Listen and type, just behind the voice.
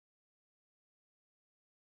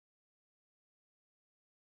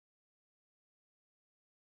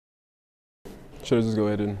Should I just go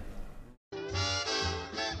ahead and...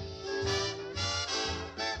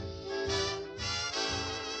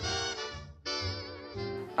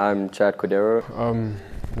 I'm Chad Cordero.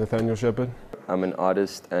 Nathaniel Shepherd. I'm an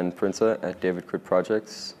artist and printer at David Krut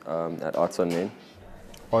Projects at Arts on Main.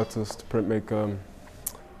 Artist, printmaker.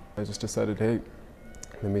 I just decided, hey,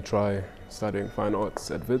 let me try studying fine arts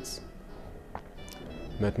at Wits.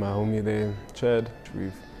 Met my homie there, Chad.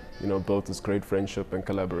 We've, built this great friendship and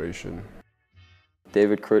collaboration.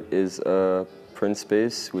 David Krut is a print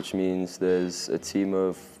space, which means there's a team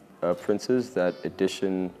of printers that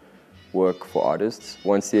edition work for artists.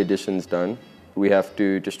 Once the edition's done, we have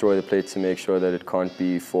to destroy the plate to make sure that it can't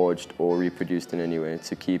be forged or reproduced in any way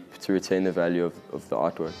to retain the value of the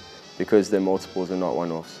artwork, because they're multiples and not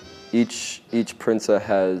one-offs. Each printer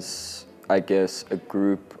has, I guess, a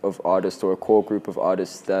group of artists or a core group of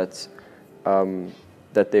artists that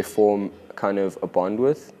they form kind of a bond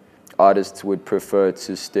with. Artists would prefer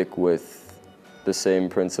to stick with the same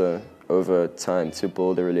printer over time to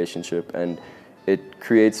build a relationship, and it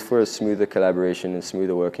creates for a smoother collaboration and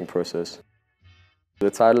smoother working process. The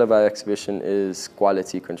title of our exhibition is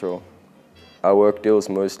Quality Control. Our work deals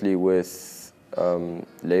mostly with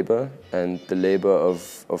labor and the labor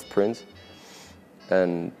of print,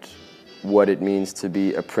 and what it means to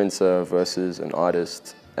be a printer versus an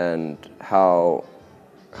artist, and how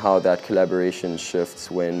that collaboration shifts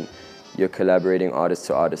when you're collaborating artist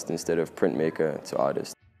to artist instead of printmaker to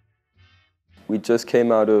artist. We just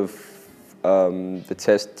came out of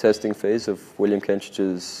the testing phase of William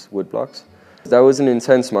Kentridge's woodblocks. That was an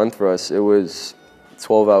intense month for us. It was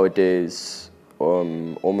 12-hour days,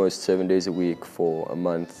 almost 7 days a week for a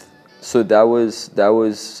month. So that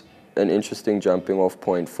was an interesting jumping off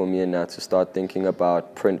point for me and Nat to start thinking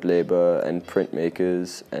about print labor and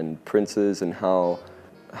printmakers and printers and how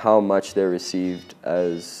much they're received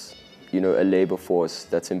as a labor force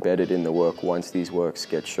that's embedded in the work once these works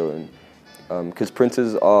get shown. Because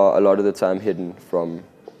printers are a lot of the time hidden from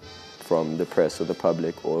the press or the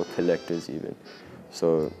public or collectors even.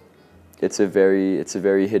 So it's a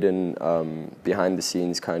very hidden, behind the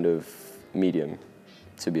scenes kind of medium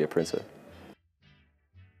to be a printer.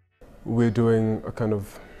 We're doing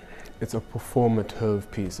it's a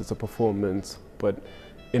performative piece, it's a performance, but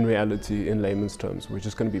in reality, in layman's terms, we're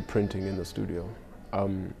just going to be printing in the studio.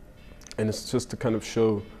 And it's just to kind of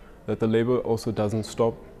show that the labor also doesn't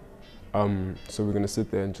stop. So we're going to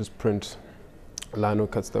sit there and just print lino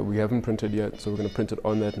cuts that we haven't printed yet. So we're going to print it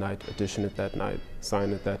on that night, edition it that night,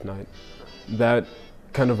 sign it that night. That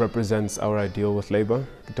kind of represents our ideal with labor,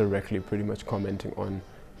 directly pretty much commenting on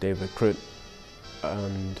David Krut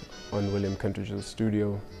and on William Kentridge's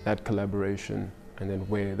studio, that collaboration, and then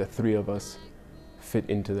where the three of us fit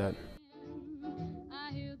into that.